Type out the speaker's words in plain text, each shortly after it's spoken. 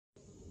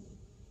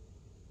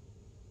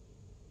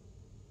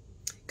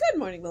Good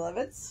morning,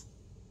 beloveds.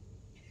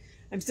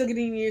 I'm still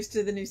getting used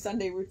to the new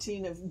Sunday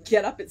routine of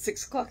get up at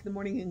 6 o'clock in the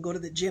morning and go to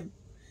the gym.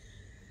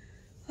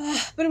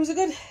 But it was a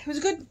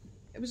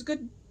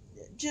good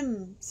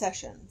gym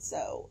session.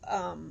 So,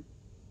 I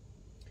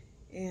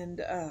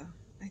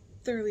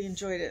thoroughly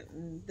enjoyed it,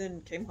 and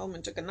then came home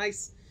and took a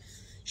nice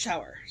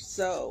shower.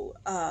 So,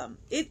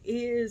 it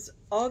is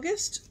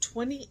August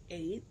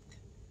 28th.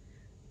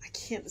 I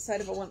can't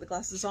decide if I want the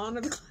glasses on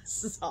or the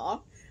glasses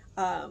off.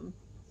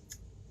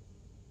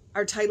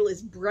 Our title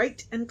is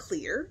Bright and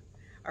Clear.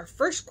 Our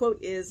first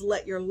quote is,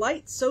 "Let your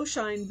light so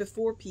shine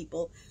before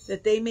people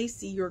that they may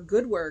see your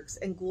good works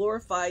and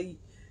glorify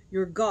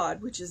your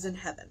God which is in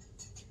heaven."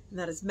 And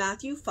that is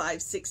Matthew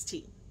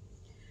 5:16.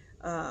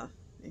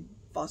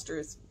 Foster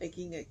is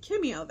making a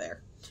cameo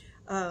there.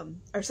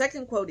 Our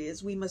second quote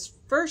is, "We must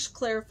first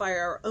clarify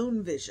our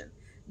own vision.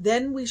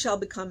 Then we shall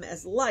become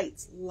as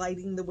lights,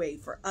 lighting the way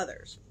for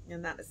others."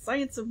 And that is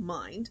Science of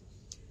Mind,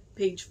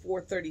 page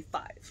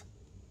 435.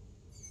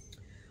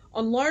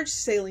 On large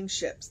sailing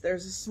ships,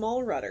 there's a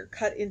small rudder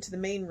cut into the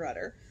main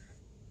rudder,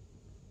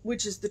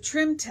 which is the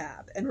trim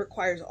tab and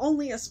requires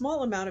only a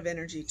small amount of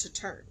energy to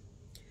turn.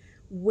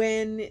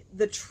 When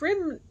the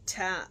trib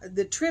tab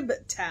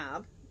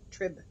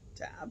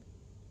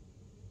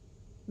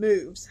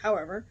moves,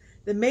 however,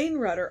 the main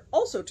rudder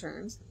also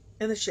turns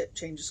and the ship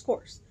changes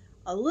course.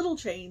 A little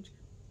change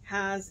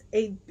has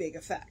a big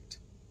effect.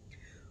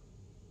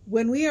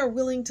 When we are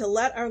willing to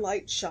let our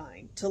light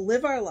shine, to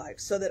live our life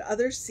so that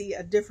others see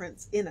a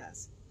difference in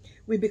us,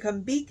 we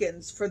become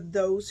beacons for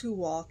those who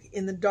walk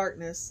in the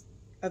darkness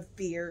of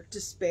fear,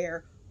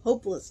 despair,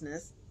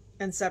 hopelessness,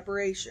 and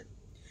separation.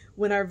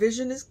 When our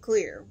vision is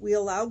clear, we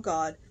allow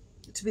God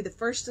to be the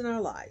first in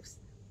our lives.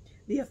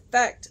 The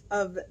effect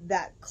of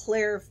that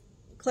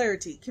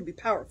clarity can be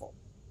powerful.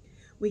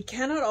 We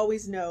cannot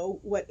always know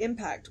what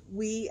impact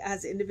we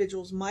as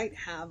individuals might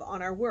have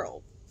on our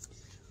world,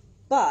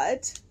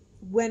 but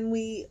when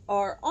we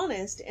are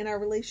honest in our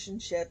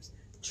relationships,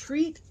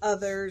 treat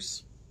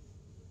others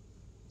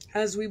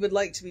as we would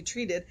like to be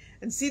treated,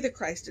 and see the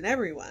Christ in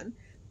everyone,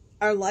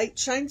 our light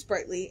shines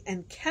brightly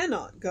and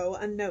cannot go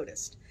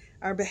unnoticed.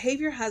 Our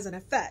behavior has an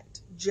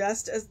effect,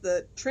 just as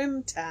the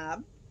trim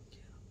tab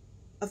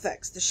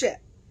affects the ship.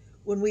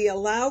 When we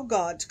allow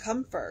God to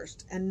come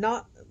first, and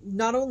not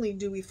only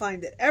do we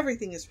find that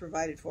everything is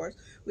provided for us,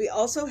 we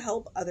also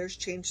help others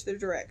change their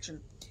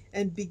direction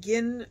and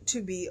begin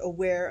to be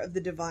aware of the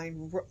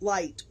divine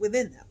light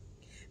within them.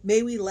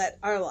 May we let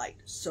our light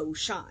so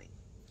shine.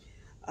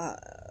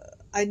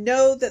 I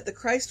know that the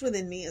Christ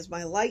within me is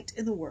my light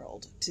in the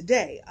world.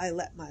 Today, I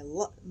let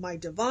my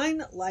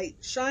divine light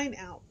shine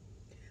out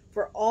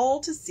for all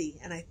to see,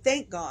 and I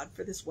thank God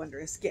for this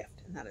wondrous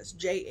gift. And that is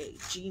J.A.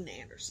 Gene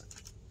Anderson.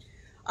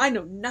 I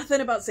know nothing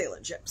about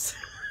sailing ships.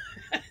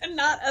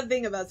 Not a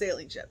thing about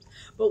sailing ships.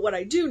 But what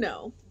I do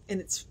know,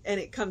 and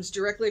it comes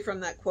directly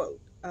from that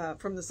quote,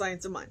 from the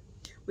Science of Mind.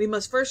 We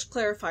must first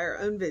clarify our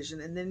own vision,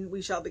 and then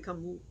we shall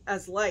become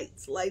as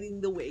lights, lighting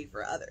the way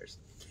for others.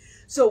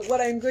 So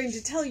what I'm going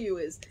to tell you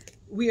is,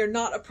 we are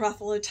not a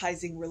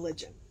proselytizing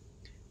religion.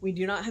 We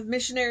do not have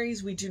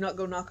missionaries. We do not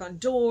go knock on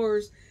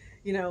doors.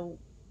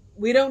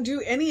 We don't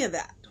do any of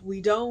that. We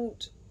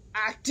don't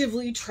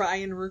actively try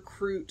and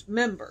recruit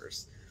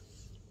members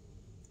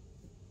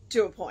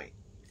to a point.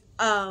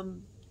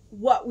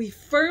 What we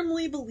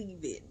firmly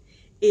believe in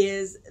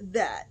is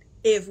that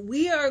if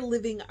we are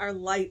living our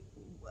life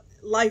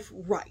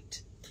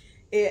right,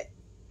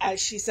 as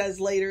she says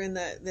later in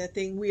the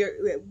thing,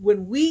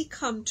 when we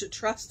come to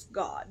trust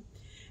God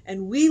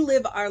and we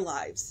live our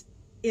lives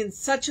in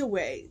such a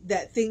way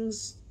that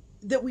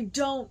we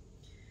don't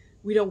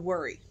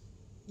worry,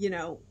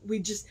 we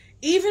just,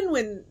 even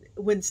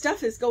when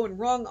stuff is going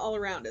wrong all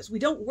around us, we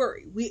don't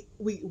worry.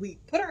 We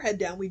put our head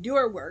down, we do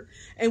our work,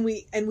 and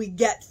we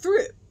get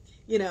through,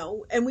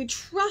 and we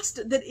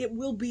trust that it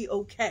will be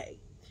okay.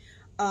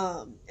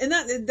 And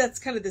that's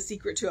kind of the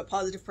secret to a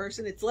positive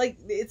person.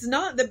 It's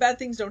not that bad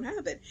things don't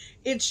happen.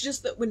 It's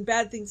just that when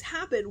bad things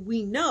happen,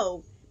 we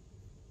know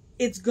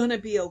it's gonna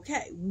be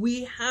okay.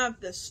 We have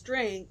the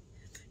strength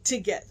to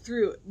get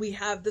through it. We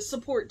have the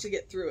support to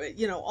get through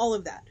it, all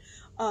of that.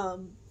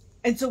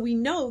 And so we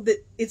know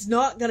that it's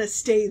not gonna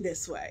stay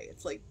this way.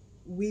 It's like,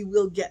 we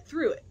will get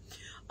through it.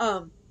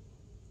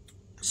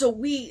 So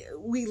we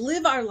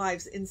live our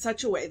lives in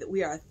such a way that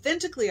we are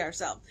authentically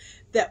ourselves,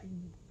 that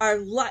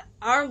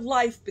our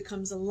life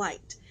becomes a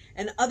light,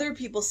 and other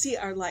people see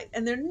our light,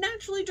 and they're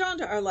naturally drawn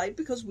to our light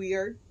because we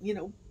are,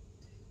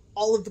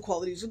 all of the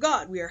qualities of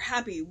God. We are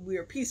happy, we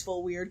are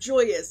peaceful, we are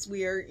joyous,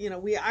 we are,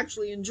 we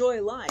actually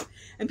enjoy life,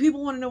 and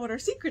people want to know what our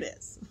secret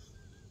is.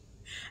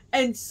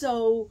 And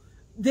so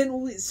then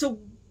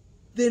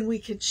we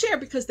can share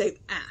because they've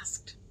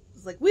asked.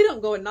 It's like, we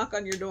don't go and knock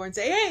on your door and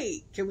say,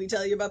 "Hey, can we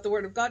tell you about the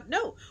Word of God?"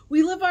 No,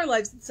 we live our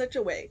lives in such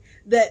a way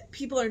that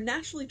people are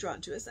naturally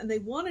drawn to us, and they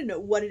want to know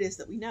what it is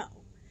that we know.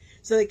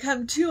 So they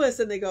come to us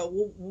and they go,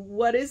 "Well,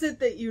 what is it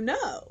that you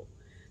know?"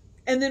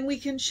 And then we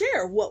can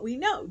share what we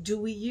know. Do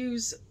we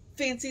use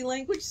fancy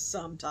language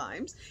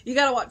sometimes. You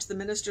got to watch the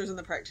ministers and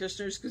the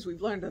practitioners because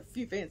we've learned a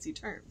few fancy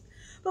terms.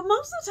 But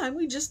most of the time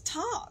we just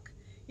talk.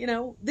 You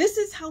know, this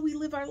is how we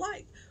live our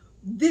life.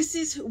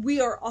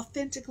 We are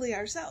authentically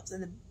ourselves.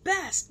 And the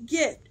best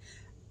gift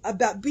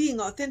about being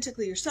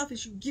authentically yourself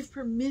is you give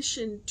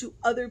permission to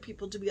other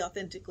people to be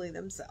authentically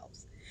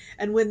themselves.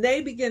 And when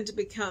they begin to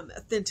become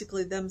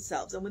authentically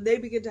themselves, and when they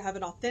begin to have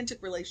an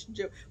authentic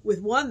relationship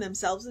with one,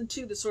 themselves, and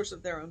two, the source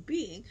of their own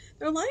being,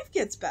 their life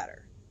gets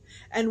better.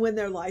 And when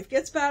their life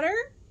gets better,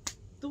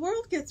 the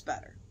world gets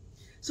better.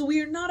 So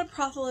we are not a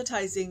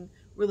proselytizing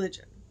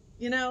religion.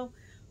 You know,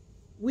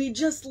 we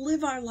just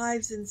live our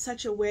lives in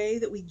such a way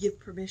that we give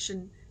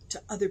permission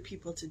to other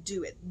people to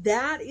do it.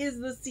 That is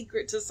the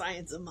secret to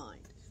Science of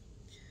Mind.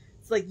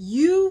 It's like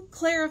you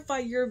clarify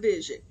your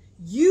vision.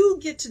 You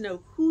get to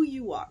know who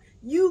you are.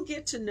 You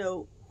get to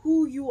know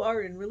who you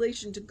are in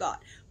relation to God,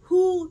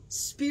 who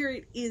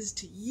Spirit is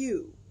to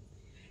you,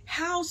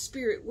 how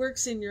Spirit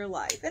works in your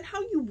life, and how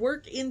you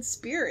work in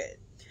Spirit.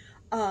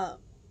 And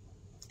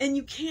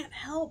you can't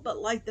help but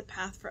light the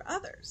path for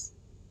others.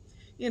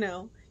 You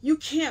know, you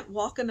can't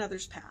walk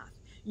another's path.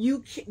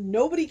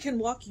 Nobody can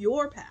walk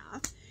your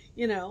path,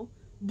 you know,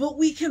 but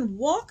we can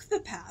walk the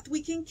path.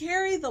 We can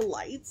carry the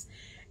lights,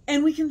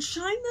 and we can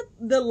shine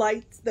the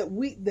lights that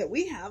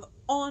we have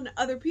on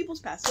other people's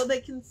paths so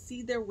they can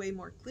see their way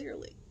more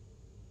clearly.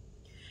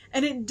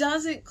 And it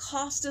doesn't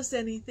cost us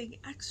anything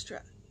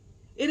extra.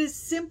 It is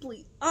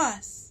simply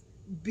us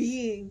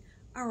being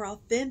our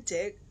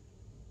authentic,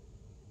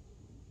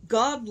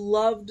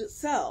 God-loved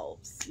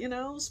selves, you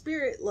know,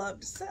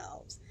 Spirit-loved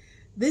selves.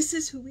 This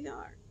is who we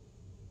are.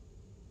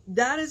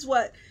 That is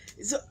what,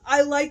 so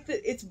I like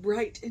that it's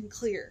bright and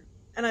clear.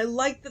 And I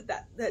like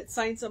that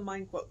Science of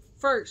Mind quote,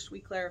 first we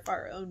clarify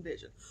our own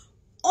vision.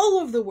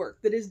 All of the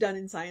work that is done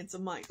in Science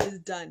of Mind is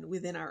done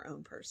within our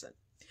own person.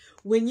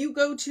 When you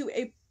go to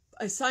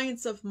a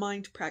Science of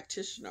Mind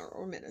practitioner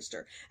or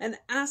minister and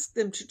ask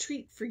them to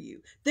treat for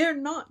you, they're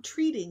not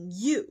treating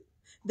you.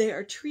 They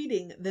are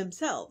treating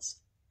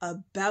themselves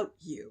about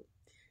you.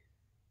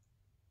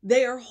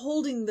 They are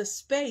holding the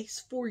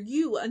space for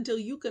you until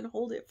you can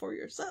hold it for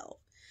yourself.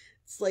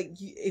 It's like,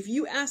 if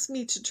you ask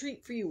me to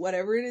treat for you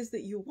whatever it is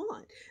that you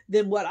want,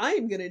 then what I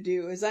am going to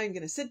do is I am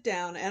going to sit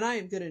down and I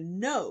am going to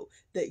know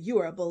that you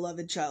are a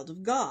beloved child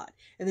of God.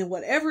 And then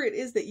whatever it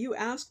is that you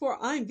ask for,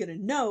 I'm going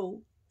to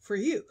know for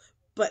you.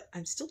 But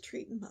I'm still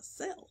treating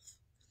myself.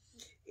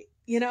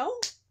 You know,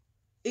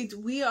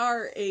 we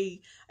are a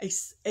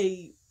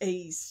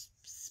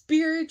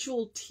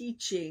spiritual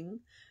teaching,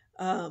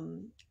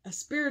 a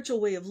spiritual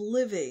way of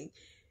living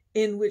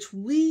in which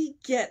we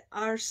get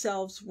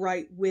ourselves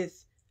right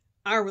with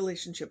our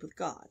relationship with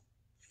God.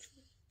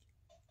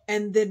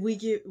 And then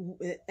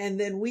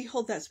we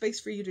hold that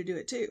space for you to do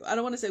it too. I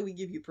don't want to say we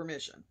give you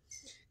permission,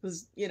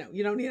 because, you know,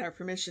 you don't need our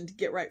permission to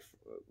get right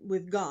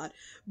with God,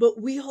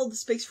 but we hold the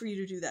space for you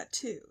to do that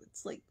too.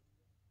 It's like,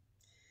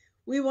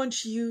 we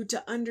want you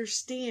to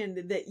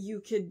understand that you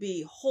could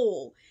be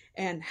whole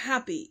and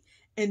happy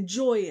and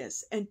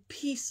joyous and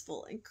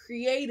peaceful and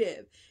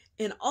creative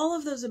and all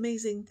of those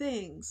amazing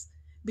things,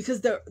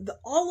 because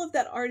all of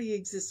that already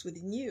exists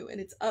within you,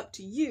 and it's up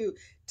to you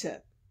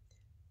to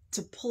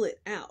pull it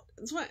out.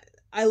 That's why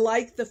I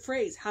like the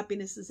phrase,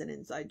 happiness is an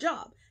inside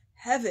job.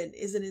 Heaven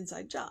is an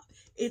inside job.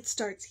 It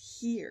starts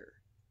here,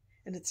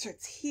 and it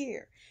starts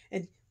here.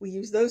 And we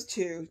use those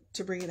two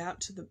to bring it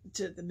out to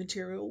the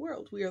material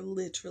world. We are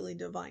literally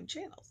divine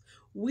channels.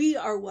 We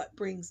are what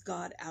brings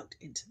God out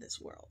into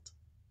this world.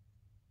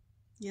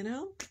 You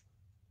know?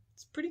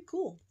 It's pretty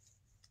cool.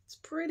 It's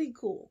pretty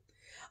cool.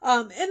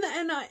 And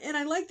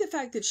I like the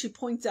fact that she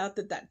points out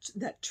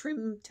that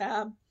trim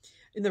tab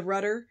in the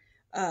rudder,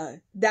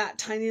 that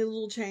tiny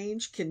little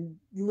change can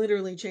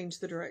literally change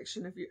the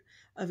direction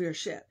of your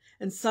ship.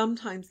 And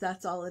sometimes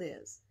that's all it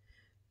is.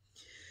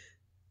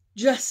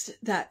 Just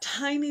that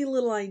tiny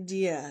little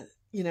idea,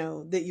 you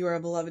know, that you are a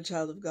beloved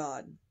child of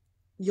God.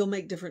 You'll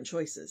make different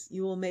choices.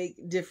 You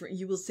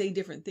will say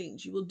different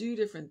things. You will do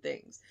different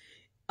things.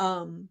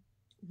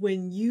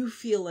 When you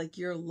feel like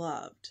you're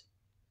loved,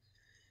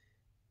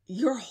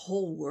 your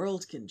whole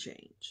world can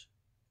change.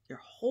 Your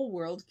whole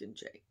world can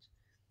change.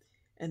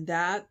 And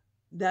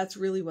that's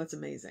really what's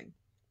amazing.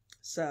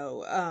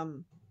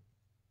 So,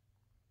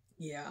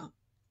 yeah,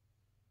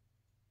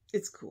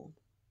 it's cool.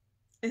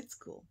 It's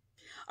cool.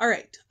 All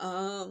right.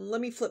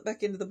 Let me flip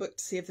back into the book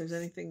to see if there's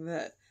anything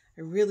that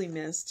I really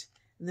missed.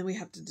 And then we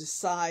have to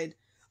decide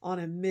on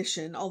a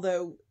mission.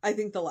 Although I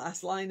think the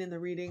last line in the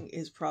reading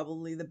is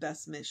probably the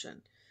best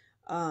mission.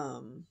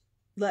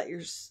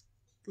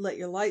 Let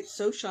your light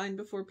so shine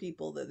before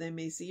people that they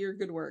may see your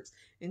good works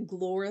and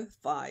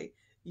glorify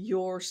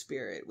your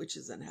Spirit, which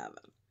is in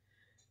heaven.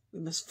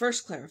 We must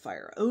first clarify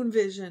our own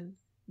vision.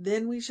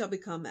 Then we shall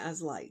become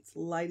as lights,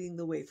 lighting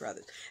the way for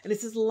others. And it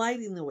says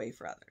lighting the way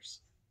for others.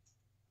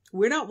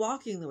 We're not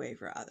walking the way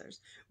for others.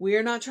 We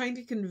are not trying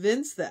to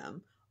convince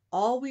them.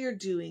 All we are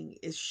doing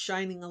is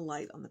shining a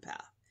light on the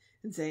path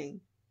and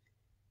saying,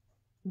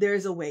 there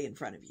is a way in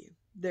front of you.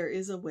 There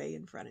is a way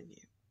in front of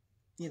you.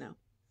 You know.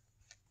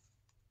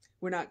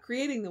 We're not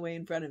creating the way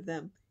in front of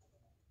them.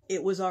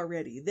 It was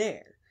already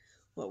there.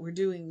 What we're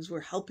doing is we're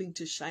helping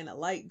to shine a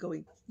light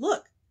going,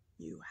 look,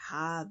 you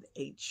have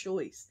a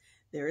choice.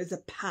 There is a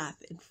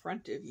path in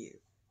front of you.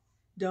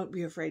 Don't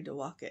be afraid to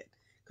walk it,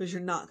 because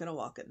you're not going to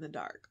walk it in the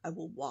dark. I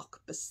will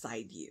walk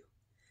beside you.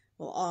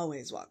 We'll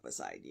always walk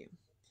beside you.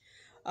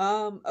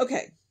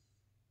 Okay.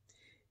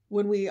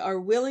 When we are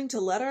willing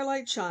to let our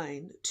light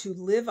shine, to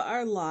live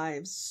our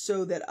lives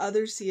so that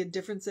others see a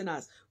difference in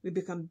us, we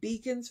become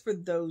beacons for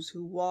those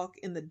who walk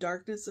in the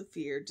darkness of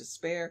fear,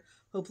 despair,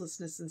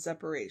 hopelessness, and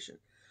separation.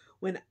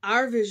 When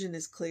our vision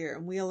is clear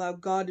and we allow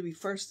God to be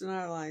first in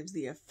our lives,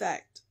 the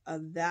effect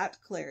of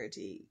that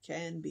clarity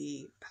can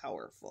be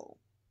powerful.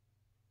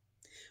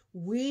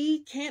 We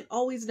can't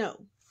always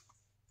know.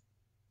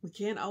 We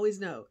can't always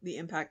know the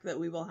impact that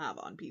we will have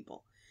on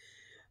people.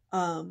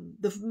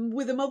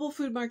 With the mobile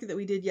food market that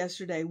we did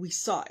yesterday, we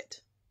saw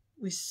it.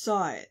 We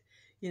saw it.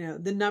 You know,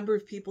 the number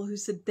of people who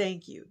said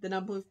thank you, the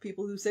number of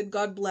people who said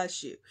God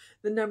bless you,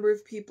 the number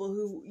of people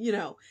who, you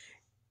know,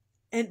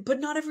 but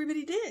not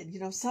everybody did. You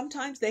know,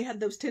 sometimes they had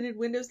those tinted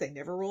windows. They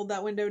never rolled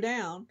that window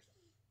down.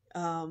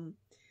 And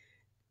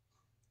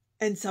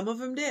some of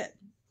them did.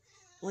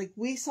 Like,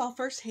 we saw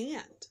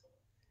firsthand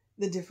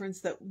the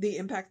difference, the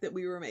impact that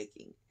we were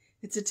making.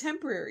 It's a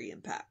temporary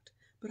impact,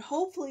 but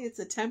hopefully it's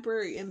a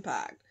temporary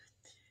impact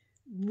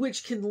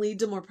which can lead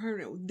to more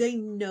permanent. They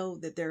know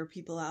that there are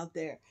people out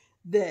there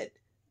that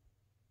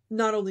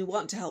not only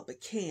want to help,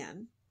 but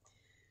can,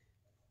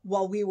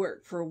 while we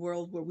work for a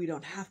world where we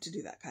don't have to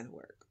do that kind of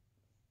work,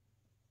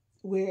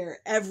 where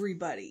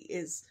everybody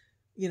is,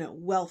 you know,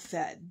 well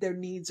fed, their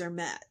needs are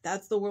met.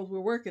 That's the world we're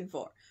working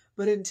for.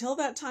 But until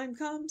that time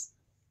comes,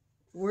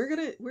 we're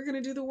going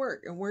to do the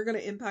work, and we're going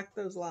to impact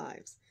those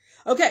lives.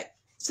 Okay.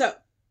 So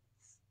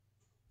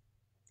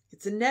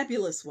it's a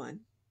nebulous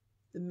one.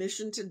 The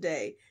mission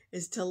today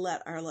is to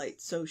let our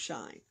light so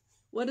shine.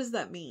 What does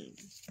that mean?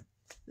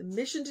 The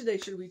mission today,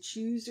 should we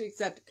choose to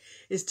accept it,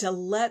 is to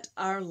let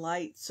our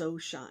light so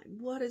shine.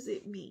 What does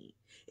it mean?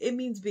 It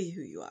means be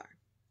who you are.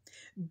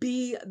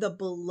 Be the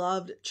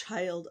beloved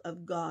child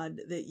of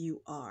God that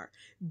you are.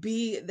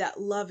 Be that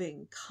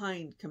loving,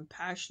 kind,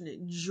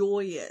 compassionate,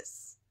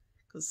 joyous,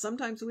 because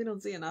sometimes we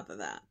don't see enough of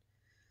that,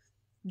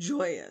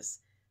 joyous,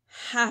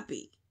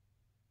 happy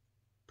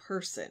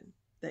person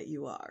that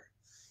you are.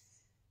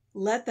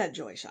 Let that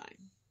joy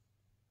shine.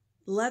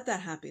 Let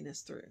that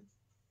happiness through.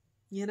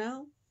 You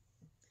know?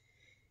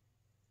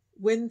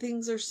 When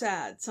things are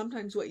sad,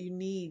 sometimes what you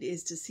need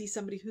is to see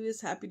somebody who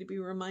is happy, to be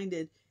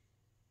reminded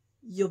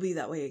you'll be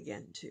that way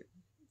again too.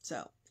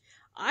 So,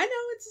 I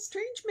know it's a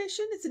strange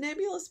mission. It's a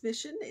nebulous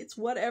mission. It's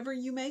whatever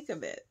you make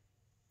of it.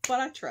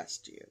 But I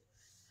trust you.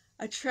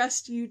 I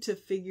trust you to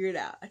figure it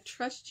out. I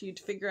trust you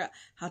to figure out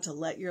how to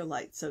let your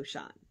light so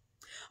shine.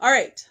 All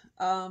right.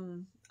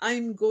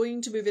 I'm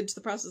going to move into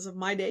the process of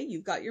my day.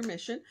 You've got your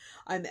mission.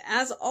 I'm,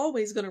 as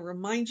always, going to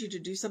remind you to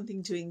do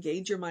something to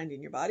engage your mind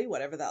and your body,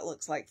 whatever that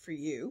looks like for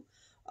you.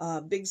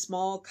 Big,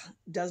 small,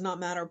 does not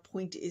matter.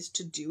 Point is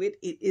to do it.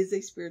 It is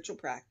a spiritual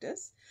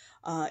practice.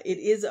 It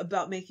is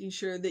about making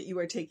sure that you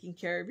are taking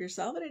care of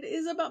yourself, and it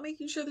is about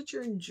making sure that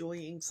you're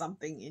enjoying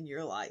something in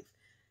your life.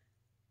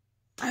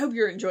 I hope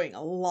you're enjoying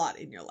a lot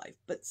in your life,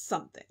 but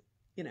something,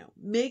 you know,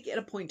 make it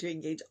a point to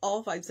engage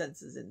all 5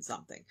 senses in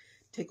something.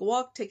 Take a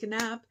walk, take a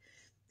nap,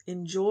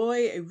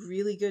 enjoy a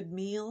really good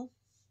meal,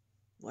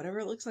 whatever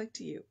it looks like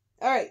to you.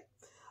 All right.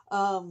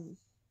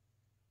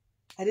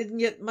 I didn't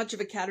get much of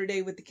a catter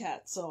day with the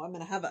cat, so I'm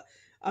going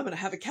to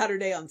have a catter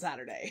day on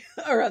Saturday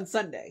or on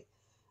Sunday,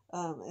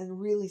 and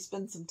really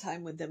spend some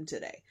time with them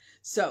today.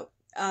 So,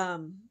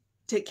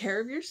 take care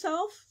of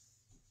yourself.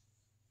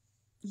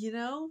 You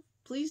know,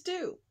 please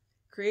do.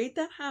 Create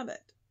that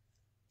habit.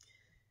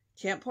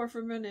 Can't pour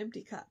from an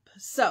empty cup.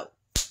 So,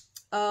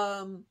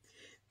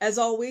 as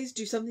always,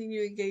 do something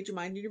to engage your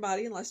mind and your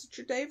body, unless it's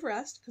your day of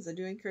rest, because I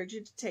do encourage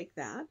you to take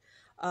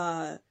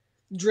that.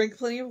 Drink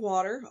plenty of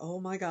water. Oh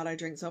my God, I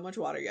drank so much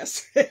water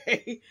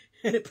yesterday,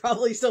 and it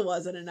probably still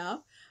wasn't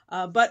enough.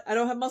 But I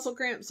don't have muscle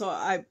cramps, so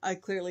I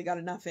clearly got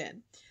enough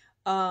in.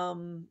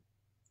 And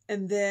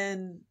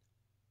then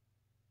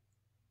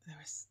there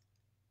was,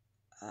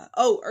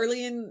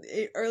 early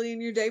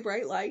in your day,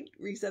 bright light,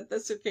 reset the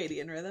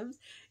circadian rhythms,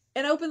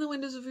 and open the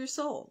windows of your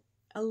soul.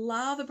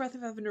 Allow the breath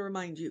of heaven to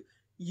remind you,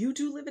 you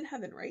do live in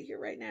heaven right here,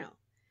 right now.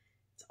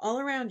 It's all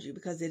around you,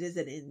 because it is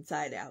an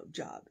inside out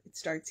job. It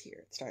starts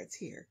here. It starts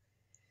here.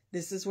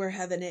 This is where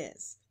heaven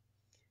is.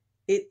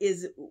 It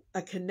is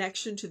a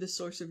connection to the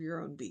source of your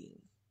own being.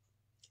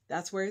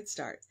 That's where it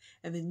starts.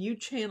 And then you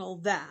channel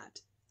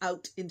that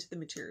out into the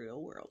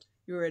material world.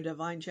 You're a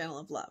divine channel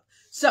of love.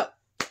 So,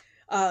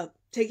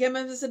 take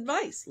Emma's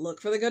advice.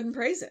 Look for the good and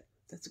praise it.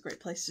 That's a great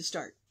place to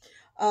start.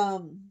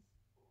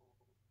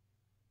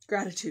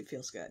 Gratitude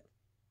feels good.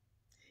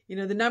 You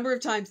know, the number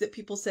of times that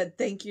people said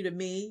thank you to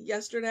me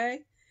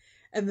yesterday,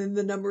 and then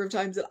the number of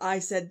times that I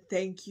said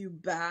thank you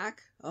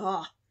back.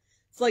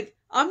 It's like,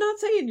 I'm not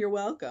saying you're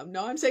welcome.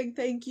 No, I'm saying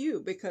thank you,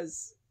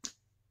 because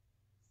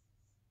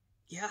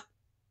yeah.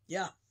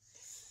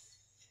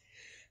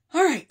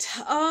 All right.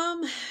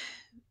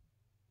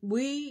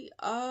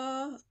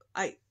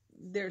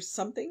 There's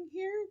something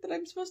here that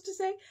I'm supposed to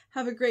say.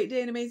 Have a great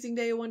day, an amazing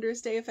day, a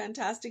wondrous day, a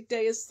fantastic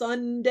day, a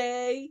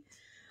Sunday,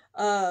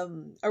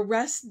 a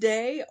rest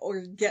day,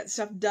 or get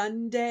stuff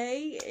done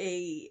day,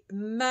 a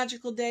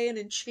magical day, an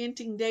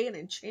enchanting day, an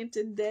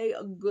enchanted day,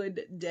 a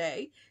good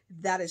day.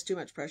 If that is too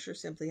much pressure,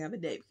 simply have a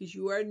day, because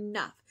you are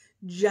enough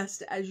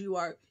just as you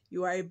are.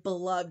 You are a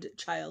beloved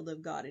child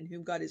of God in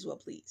whom God is well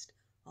pleased,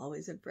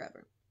 always and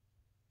forever.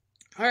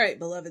 All right,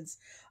 beloveds.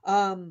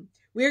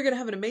 We are going to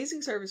have an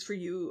amazing service for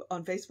you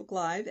on Facebook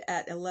Live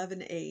at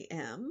 11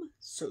 a.m.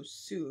 so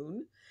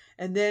soon.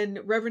 And then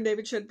Reverend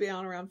David should be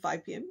on around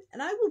 5 p.m.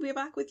 And I will be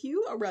back with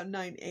you around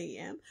 9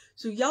 a.m.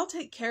 So y'all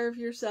take care of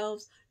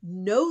yourselves.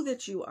 Know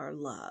that you are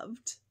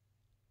loved.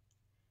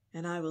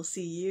 And I will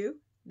see you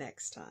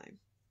next time.